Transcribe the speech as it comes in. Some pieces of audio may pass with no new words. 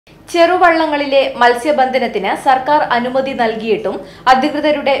ചെറുവള്ളങ്ങളിലെ മത്സ്യബന്ധനത്തിന് സർക്കാർ അനുമതി നൽകിയിട്ടും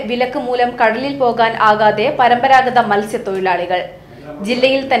അധികൃതരുടെ വിലക്ക് മൂലം കടലിൽ പോകാൻ ആകാതെ പരമ്പരാഗത മത്സ്യത്തൊഴിലാളികൾ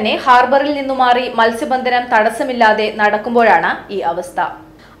ജില്ലയിൽ തന്നെ ഹാർബറിൽ നിന്നു മാറി മത്സ്യബന്ധനം തടസ്സമില്ലാതെ നടക്കുമ്പോഴാണ് ഈ അവസ്ഥ.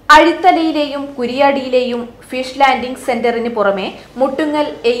 അഴിത്തലയിലെയും കുരിയാടിയിലെയും ഫിഷ് ലാൻഡിംഗ് സെന്ററിന് പുറമെ മുട്ടുങ്ങൽ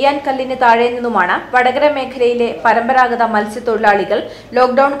എയ്യാൻകല്ലിന് താഴെ നിന്നുമാണ് വടകര മേഖലയിലെ പരമ്പരാഗത മത്സ്യത്തൊഴിലാളികൾ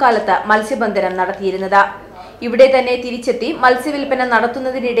ലോക്ഡൌൺ കാലത്ത് മത്സ്യബന്ധനം നടത്തിയിരുന്നത്. ഇവിടെ തന്നെ തിരിച്ചെത്തി മത്സ്യവില്പന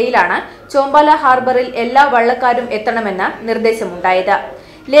നടത്തുന്നതിനിടയിലാണ് ചോമ്പാല ഹാർബറിൽ എല്ലാ വള്ളക്കാരും എത്തണമെന്ന് നിർദ്ദേശമുണ്ടായത്.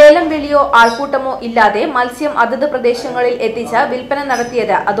 ലേലം വിളിയോ ആൾക്കൂട്ടമോ ഇല്ലാതെ മത്സ്യം അതത് പ്രദേശങ്ങളിൽ എത്തിച്ച് വിൽപ്പന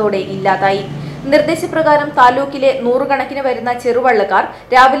നടത്തിയത് അതോടെ ഇല്ലാതായി. നിർദ്ദേശപ്രകാരം താലൂക്കിലെ നൂറുകണക്കിന് വരുന്ന ചെറുവള്ളക്കാർ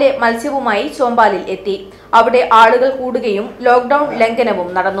രാവിലെ മത്സ്യവുമായി ചോമ്പാലിൽ എത്തി. അവിടെ ആളുകൾ കൂടുകയും ലോക്ഡൌൺ ലംഘനവും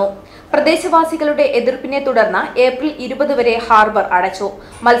നടന്നു. പ്രദേശവാസികളുടെ എതിർപ്പിനെ തുടർന്ന് ഏപ്രിൽ 20 വരെ ഹാർബർ അടച്ചു.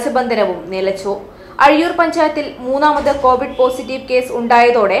 മത്സ്യബന്ധനവും നിലച്ചു. അഴിയൂർ പഞ്ചായത്തിൽ മൂന്നാമത് കോവിഡ് പോസിറ്റീവ് കേസ്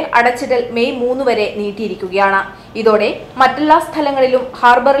ഉണ്ടായതോടെ അടച്ചിടൽ മെയ് 3 വരെ നീട്ടിയിരിക്കുകയാണ്. ഇതോടെ മറ്റെല്ലാ സ്ഥലങ്ങളിലും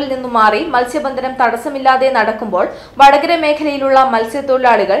ഹാർബറിൽ നിന്നും മാറി മത്സ്യബന്ധനം തടസ്സമില്ലാതെ നടക്കുമ്പോൾ വടകര മേഖലയിലുള്ള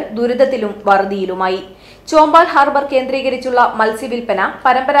മത്സ്യത്തൊഴിലാളികൾ ദുരിതത്തിലും വറുതിയിലുമായി. ചോമ്പാൽ ഹാർബർ കേന്ദ്രീകരിച്ചുള്ള മത്സ്യവില്പന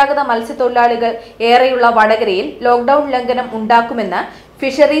പരമ്പരാഗത മത്സ്യത്തൊഴിലാളികൾ ഏറെയുള്ള വടകരയിൽ ലോക്ഡൌൺ ലംഘനം ഉണ്ടാക്കുമെന്ന്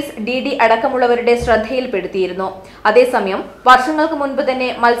ഫിഷറീസ് DD അടക്കമുള്ളവരുടെ ശ്രദ്ധയിൽപ്പെടുത്തിയിരുന്നു. അതേസമയം വർഷങ്ങൾക്ക് മുൻപ് തന്നെ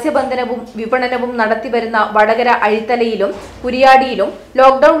മത്സ്യബന്ധനവും വിപണനവും നടത്തിവരുന്ന വടകര അഴിത്തലയിലും കുരിയാടിയിലും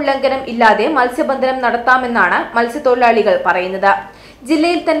ലോക്ഡൌൺ ലംഘനം ഇല്ലാതെ മത്സ്യബന്ധനം നടത്താമെന്നാണ് മത്സ്യത്തൊഴിലാളികൾ പറയുന്നത്.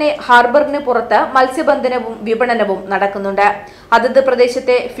 ജില്ലയിൽ തന്നെ ഹാർബറിന് പുറത്ത് മത്സ്യബന്ധനവും വിപണനവും നടക്കുന്നുണ്ട്. അതത്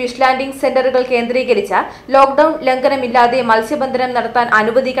പ്രദേശത്തെ ഫിഷ് ലാൻഡിംഗ് സെന്ററുകൾ കേന്ദ്രീകരിച്ച് ലോക്ഡൌൺ ലംഘനമില്ലാതെ മത്സ്യബന്ധനം നടത്താൻ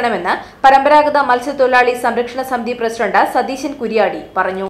അനുവദിക്കണമെന്ന് പരമ്പരാഗത മത്സ്യത്തൊഴിലാളി സംരക്ഷണ സമിതി പ്രസിഡന്റ് സതീശൻ കുരിയാടി പറഞ്ഞു.